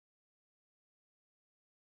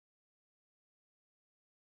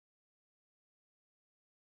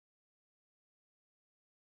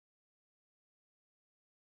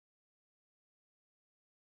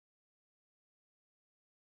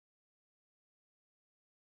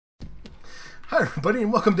Hi everybody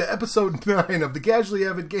and welcome to episode 9 of the Casually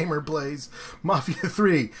Avid Gamer Plays Mafia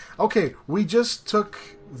 3. Okay, we just took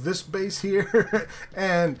this base here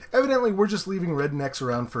and evidently we're just leaving dead rednecks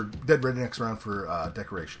around for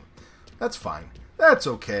decoration. That's fine. That's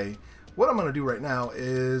okay. What I'm going to do right now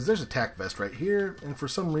is there's a tac vest right here and for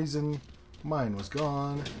some reason mine was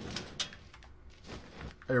gone.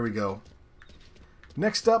 There we go.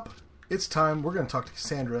 Next up, it's time. We're going to talk to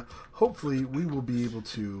Cassandra. Hopefully we will be able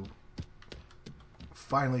to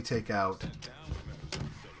finally take out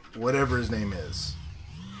whatever his name is.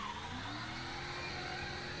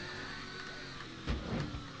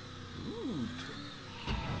 Ooh.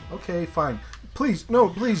 Okay, fine. Please, no,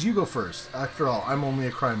 please, you go first. After all, I'm only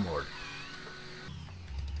a crime lord.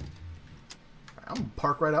 I'm gonna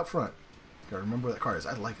park right out front. Gotta remember where that car is.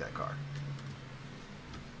 I like that car.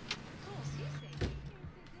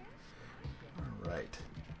 Alright.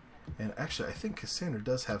 And actually, I think Cassandra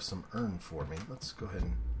does have some urn for me. Let's go ahead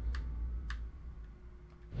and...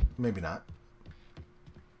 Maybe not.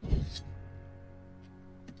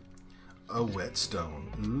 A whetstone.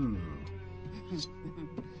 Ooh.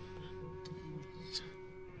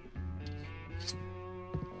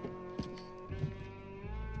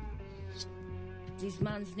 This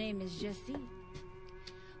man's name is Jesse.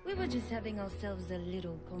 We were just having ourselves a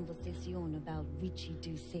little conversation about Richie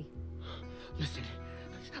Doucet. Listen,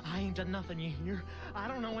 I ain't done nothing, you hear? I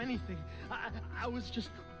don't know anything. I was just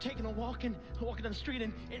taking a walking down the street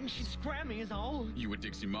and she grabbed me is all. You with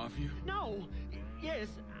Dixie Mafia? No. Yes.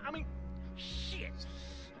 I mean, shit.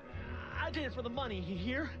 I did it for the money, you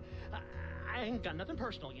hear? I ain't got nothing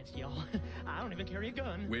personal against y'all. I don't even carry a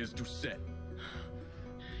gun. Where's Doucet?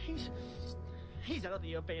 He's out of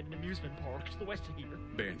the abandoned amusement park to the west of here.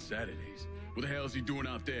 Banned Saturdays. What the hell is he doing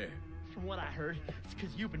out there? From what I heard, it's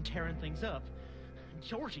because you've been tearing things up.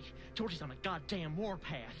 Georgie's on a goddamn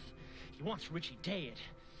warpath. He wants Richie dead.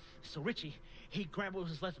 So Richie, he grabbed what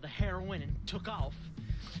was left of the heroin and took off.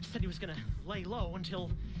 Said he was gonna lay low until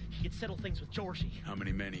he could settle things with Georgie. How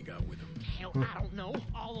many men he got with him? Hell, I don't know.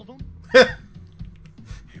 All of them. Hand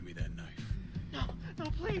me that knife. No,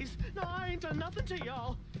 please. No, I ain't done nothing to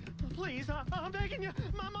y'all. Please, I'm begging you.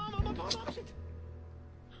 My mom, my mom.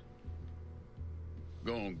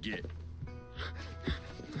 Go on, get.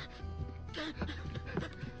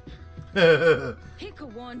 He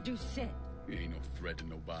could warn Doucet. He ain't no threat to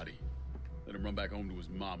nobody. Let him run back home to his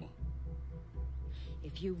mama.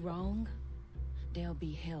 If you wrong, there'll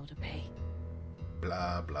be hell to pay.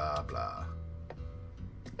 Blah, blah, blah.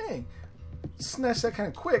 Hey, snatched that kind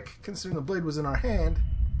of quick, considering the blade was in our hand.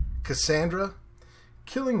 Cassandra,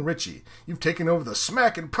 killing Richie. You've taken over the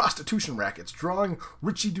smack and prostitution rackets, drawing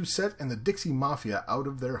Richie Doucet and the Dixie Mafia out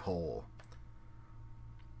of their hole.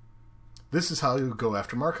 This is how you'll go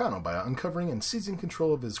after Marcano, by uncovering and seizing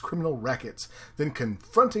control of his criminal rackets, then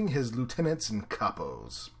confronting his lieutenants and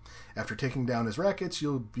capos. After taking down his rackets,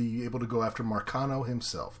 you'll be able to go after Marcano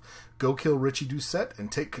himself. Go kill Richie Doucet and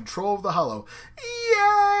take control of the Hollow.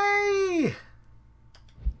 Yay!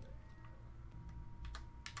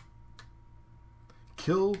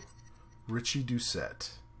 Kill Richie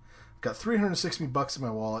Doucet. Got $360 in my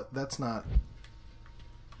wallet. That's not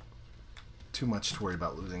too much to worry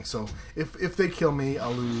about losing. So if they kill me,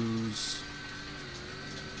 I'll lose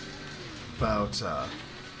about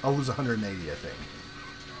I'll lose 180, I think.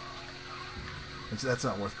 And so that's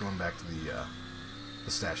not worth going back to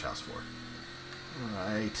the stash house for. All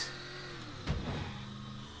right.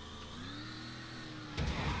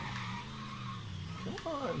 Come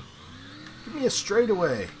on. Give me a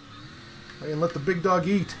straightaway. I can let the big dog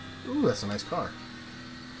eat. Ooh, that's a nice car.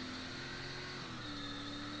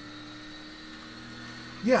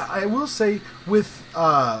 Yeah, I will say with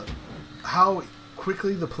how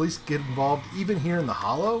quickly the police get involved, even here in the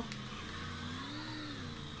Hollow,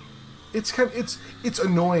 it's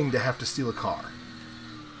annoying to have to steal a car.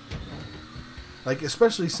 Like,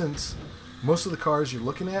 especially since most of the cars you're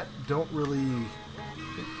looking at don't really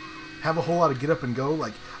have a whole lot of get up and go.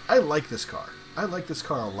 Like, I like this car. I like this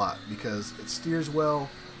car a lot because it steers well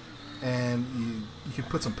and you can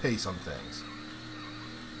put some pace on things.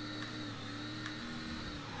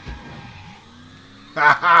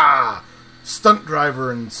 Ha ha! Stunt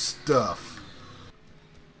driver and stuff.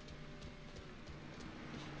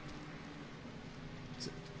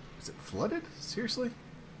 Is it flooded? Seriously?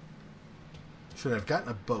 Should I have gotten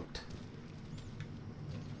a boat?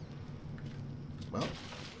 Well.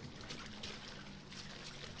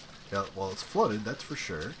 Yeah, well, it's flooded, that's for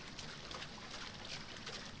sure.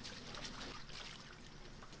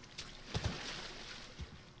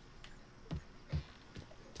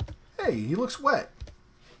 Hey, he looks wet.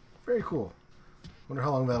 Very cool. Wonder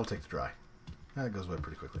how long that'll take to dry. That goes away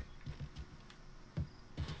pretty quickly.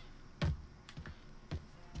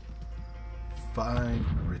 Find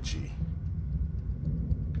Richie.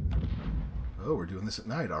 Oh, we're doing this at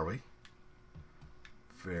night, are we?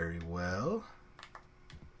 Very well.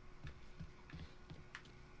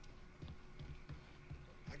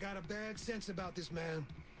 I got a bad sense about this man.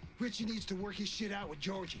 Richie needs to work his shit out with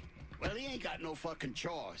Georgie. Well, he ain't got no fucking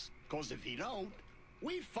choice. 'Cause if he don't,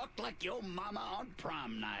 we fucked like your mama on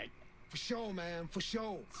prom night. For sure, man, for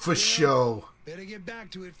sure. For show. Better get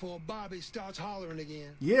back to it before Bobby starts hollering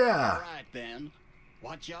again. Yeah. All right, then.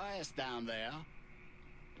 Watch your ass down there.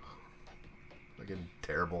 Fucking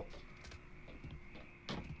terrible.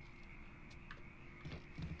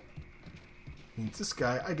 Means this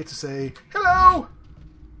guy, I get to say, hello!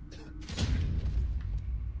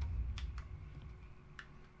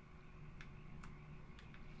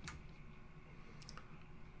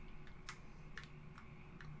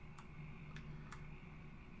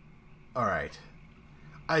 Alright.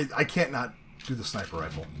 I can't not do the sniper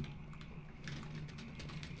rifle.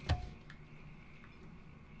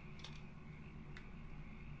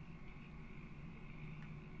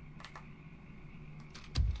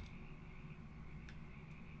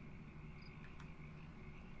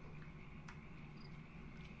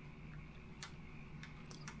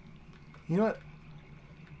 You know what?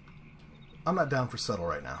 I'm not down for subtle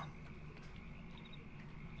right now.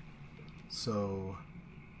 So,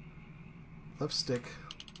 left stick.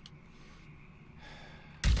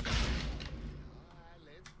 Let's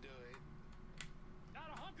do it.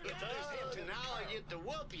 If there's him to now, I get to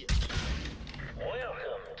whoop you.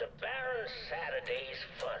 Welcome to Baron Saturday's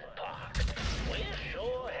Fun Park. We're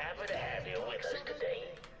sure happy to have you with us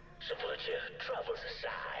today. So put your troubles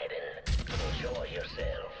aside and enjoy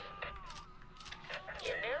yourself.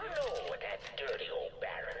 You never know what that dirty old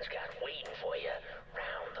Baron's got waiting for you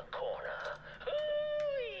round the corner.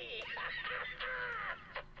 Hooey!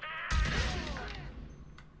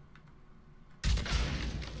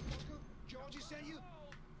 Georgie sent you?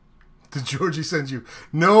 Did Georgie send you?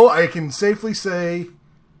 No, I can safely say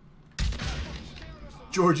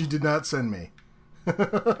Georgie did not send me. This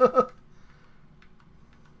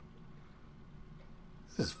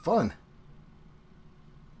is fun.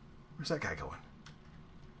 Where's that guy going?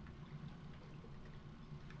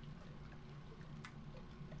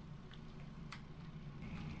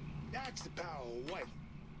 That's the power of white.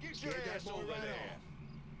 Get your Get that ass boy over right there. off.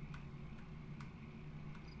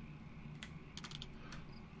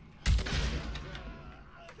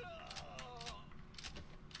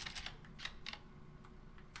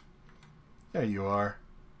 There you are.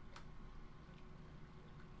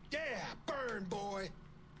 Yeah, burn, boy.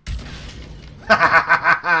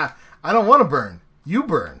 I don't want to burn. You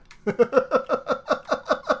burn.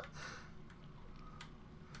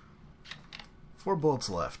 4 bullets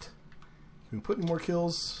left. Can we put any more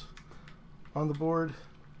kills on the board?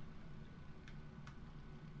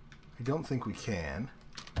 I don't think we can.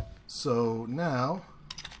 So now,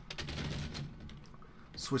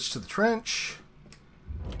 switch to the trench.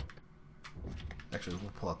 Actually,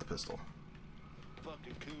 we'll pull out the pistol.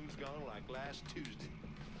 Fucking coon's gone like last Tuesday.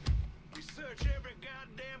 We search every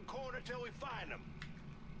goddamn corner till we find him.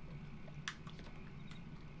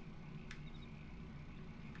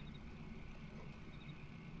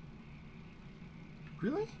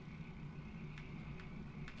 Really?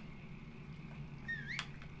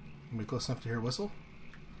 Anybody close enough to hear a whistle?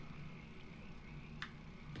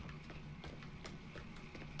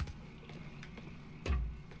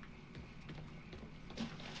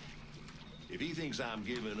 If he thinks I'm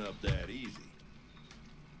giving up that easy.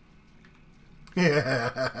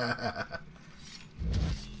 Yeah.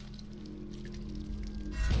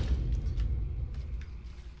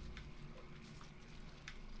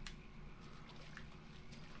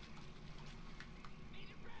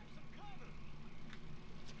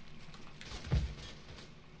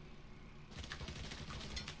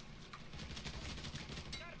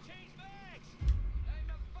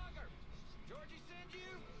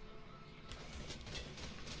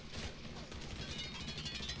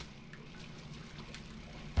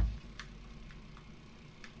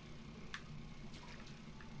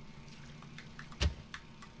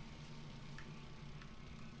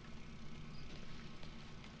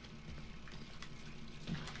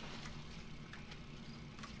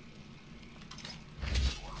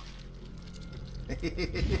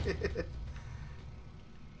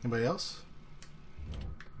 Anybody else?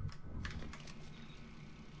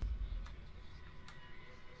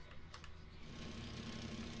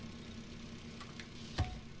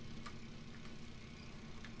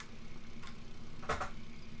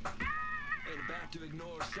 Ain't about to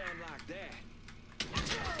ignore a sound like that.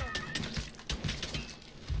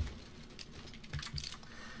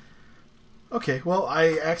 Okay, well,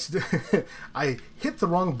 I I hit the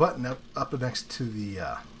wrong button up next to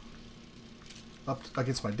the up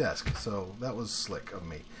against my desk, so that was slick of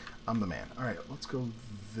me. I'm the man. All right, let's go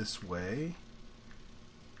this way.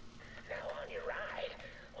 Now on your right,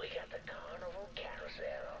 we got the Carnival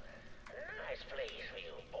Carousel. Nice place for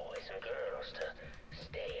you boys and girls to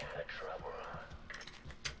stay out of trouble.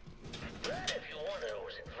 But if you're one of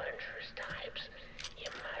those adventurous types, you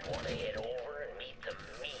might want to head over and meet the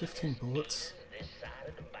 15 bullets. this side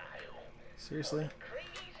of the bayou. Seriously?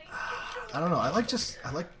 I don't know. I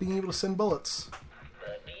like being able to send bullets.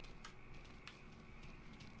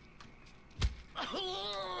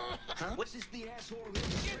 What's this the asshole?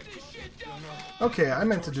 Okay, I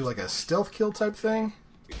meant to do like a stealth kill type thing.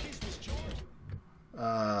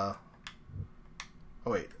 Oh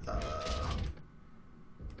wait. Get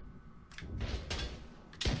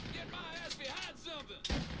my ass behind something.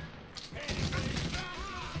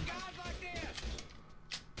 Guys like this.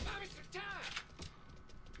 Buy me some time.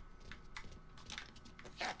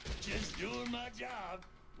 Just doing my job,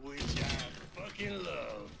 which I fucking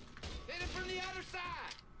love. Hit it from the other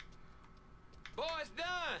side. Boys,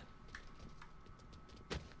 done.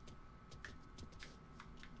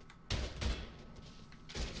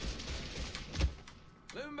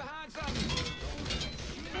 Moving behind something.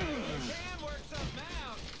 You can work something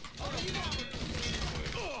out. Oh, you got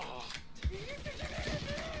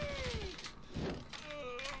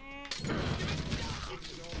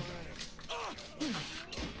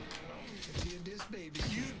This baby.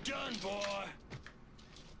 You done, boy.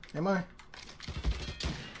 Am I?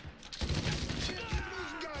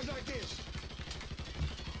 Guys like this.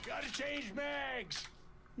 Gotta change mags.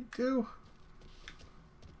 You do?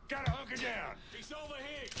 Gotta hunker down. He's over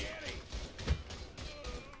here. Get him.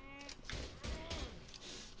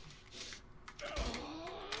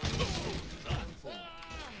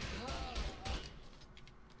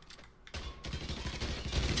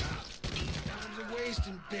 Time's a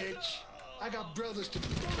wasting, bitch. I got brothers to.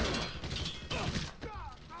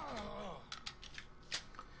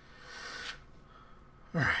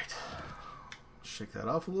 All right. Shake that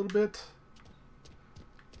off a little bit.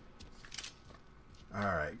 All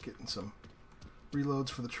right, getting some reloads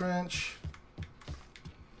for the trench.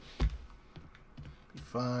 Be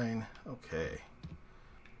fine. Okay.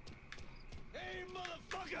 Hey,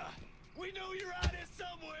 motherfucker! We know you're out here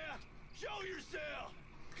somewhere. Show yourself.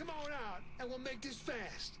 Come on out, and we'll make this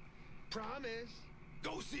fast. Promise.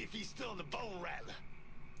 Go see if he's still in the bone rattler.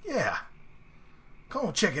 Yeah. Come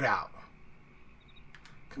on, check it out.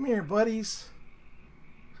 Come here, buddies.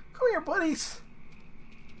 Come here, buddies.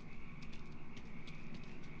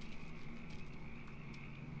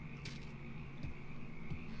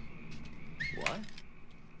 What?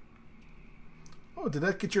 Oh, did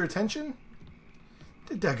that get your attention?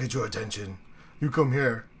 Did that get your attention? You come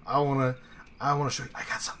here. I wanna show you. I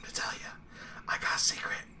got something to tell you. I got a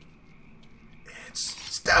secret. It's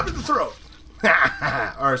stab in the throat.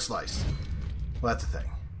 Or a slice. Well, that's a thing.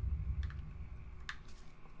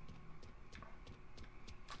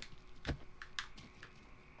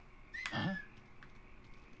 Huh?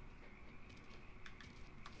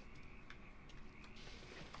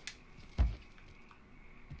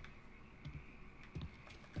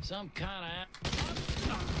 Some kind of.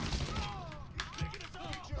 Get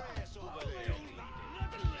your ass over there.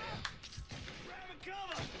 Nothing left. Grab a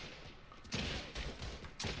cover.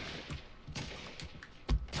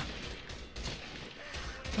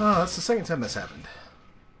 Oh, that's the second time this happened.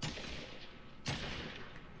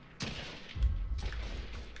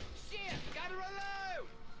 Shit! Gotta reload!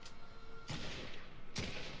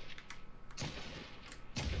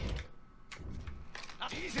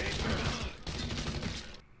 Easy.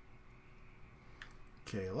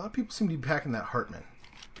 Okay, a lot of people seem to be packing that Hartman.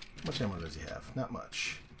 How much ammo does he have? Not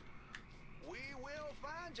much. We will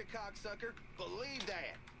find you, cocksucker. Believe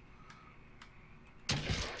that.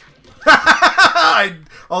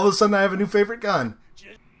 All of a sudden, I have a new favorite gun.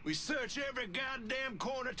 We search every goddamn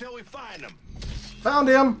corner till we find him. Found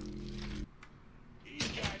him.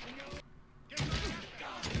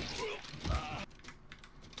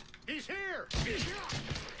 He's here.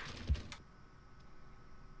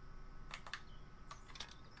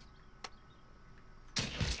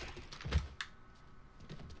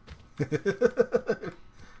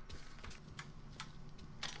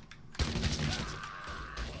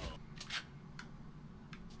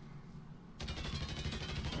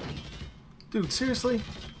 Dude, seriously?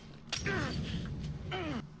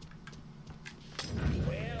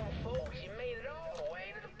 Well, folks, you made it all the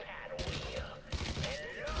way to the paddle wheel. And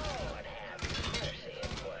Lord have mercy,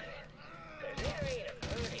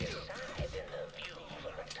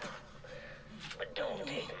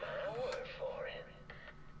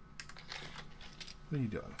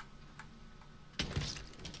 doing?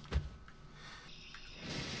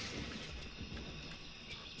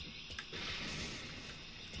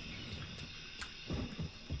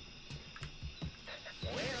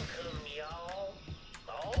 Welcome, y'all.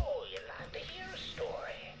 Oh, you'd like to hear a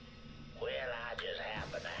story? Well, I just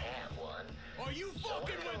happen to have one. Are you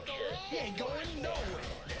fucking with the law? He ain't going nowhere.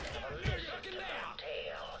 Listen to my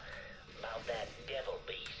tale about that devil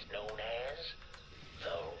beast known as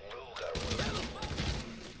the Rougarou.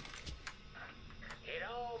 It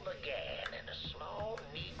all began in a small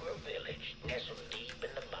Negro village nestled deep in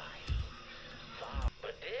the bayou.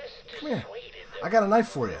 But this Come here. dissuaded the I got a knife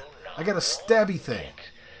for you. I got a stabby thing.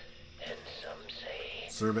 And some say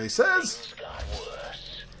Survey says. things got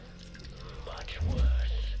worse. Much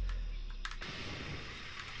worse.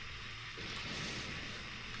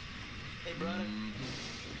 Hey, brother.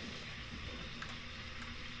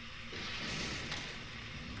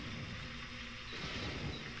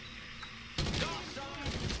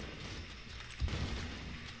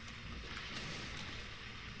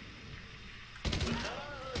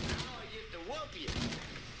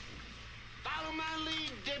 Follow my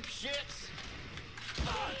lead, dipshits.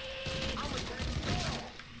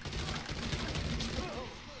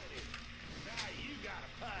 You gotta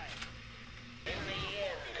pay. In the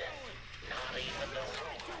end, not even the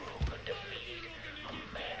Rougarou could defeat a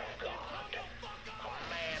man of God. A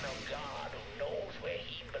man of God who knows where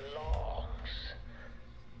he belongs.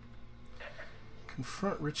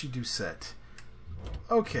 Confront Richie Doucet.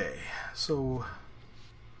 Okay, so...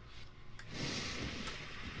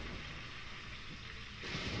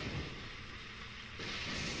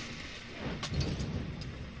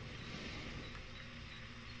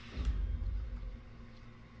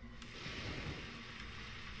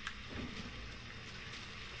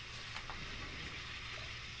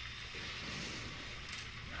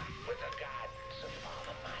 With the guidance of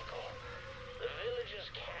Father Michael, the villagers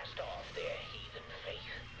cast off their heathen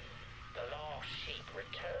faith. The lost sheep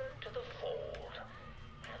returned to the fold,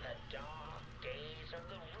 and the dark days of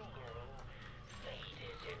the Rougarou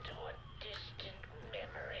faded into a distant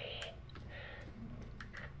memory.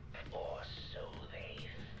 Or so they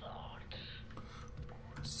thought.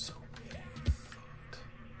 So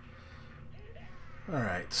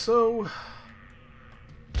alright, so...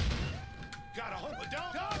 Gotta hope it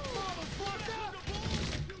don't.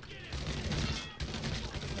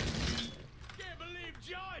 Can't believe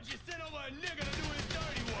George just sent over a nigga to do his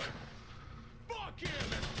dirty work. Fuck him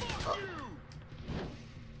and fuck you.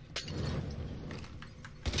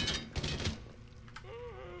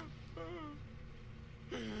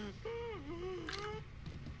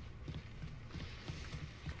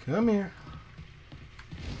 Come here.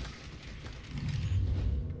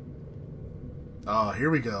 Oh, here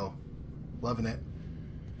we go. Loving it.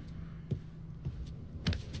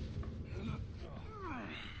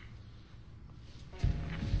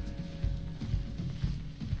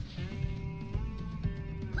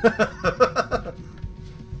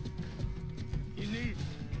 You need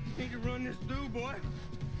to run this through, boy.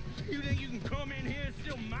 You think you can come in here and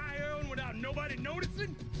steal my heroin without nobody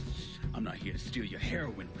noticing? I'm not here to steal your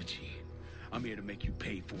heroin, Richie. I'm here to make you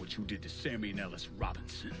pay for what you did to Sammy and Ellis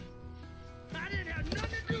Robinson. I didn't have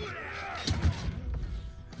nothing to do with it.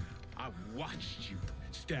 I watched you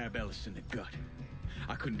stab Ellis in the gut.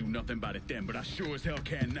 I couldn't do nothing about it then, but I sure as hell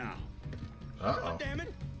can now. Uh-oh. Damn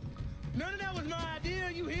it. None of that was my idea,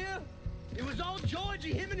 you hear? It was all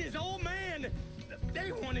Georgie, him and his old man.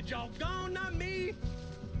 They wanted y'all gone, not me.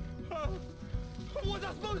 What was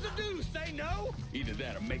I supposed to do? Say no? Either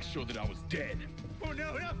that or make sure that I was dead. Oh,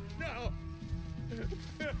 no.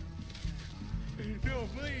 No,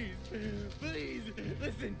 please,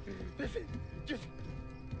 listen. Just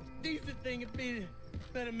decent thing would be to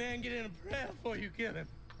let a man get in a prayer before you kill him.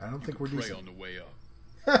 I don't think we're Pray decent. on the way up.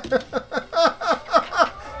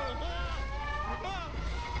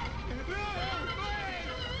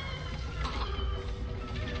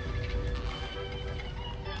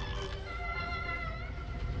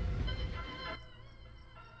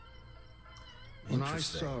 When I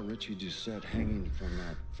saw Richie Doucet hanging from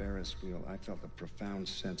that Ferris wheel, I felt a profound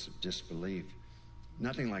sense of disbelief.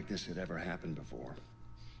 Nothing like this had ever happened before.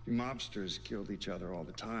 You mobsters killed each other all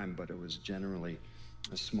the time, but it was generally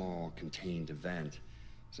a small, contained event.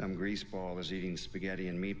 Some greaseball is eating spaghetti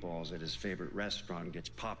and meatballs at his favorite restaurant and gets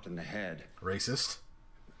popped in the head. Racist.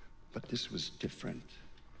 But this was different.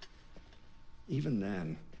 Even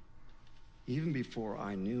then, even before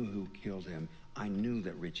I knew who killed him, I knew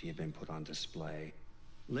that Richie had been put on display.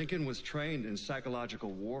 Lincoln was trained in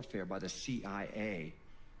psychological warfare by the CIA.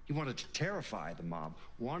 He wanted to terrify the mob,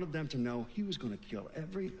 wanted them to know he was going to kill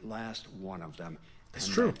every last one of them, It's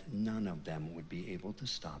true. That none of them would be able to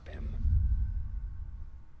stop him.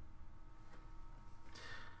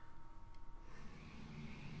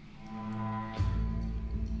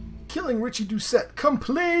 Killing Richie Doucet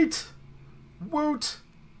complete! Woot!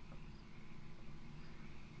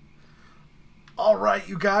 Alright,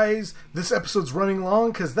 you guys, this episode's running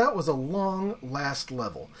long because that was a long last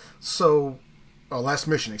level. So, last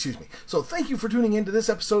mission, excuse me. So thank you for tuning in to this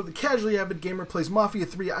episode of The Casually Avid Gamer Plays Mafia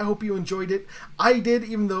 3. I hope you enjoyed it. I did,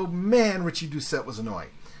 even though, man, Richie Doucet was annoying.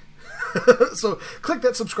 So click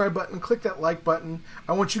that subscribe button, click that like button.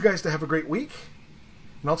 I want you guys to have a great week,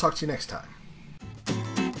 and I'll talk to you next time.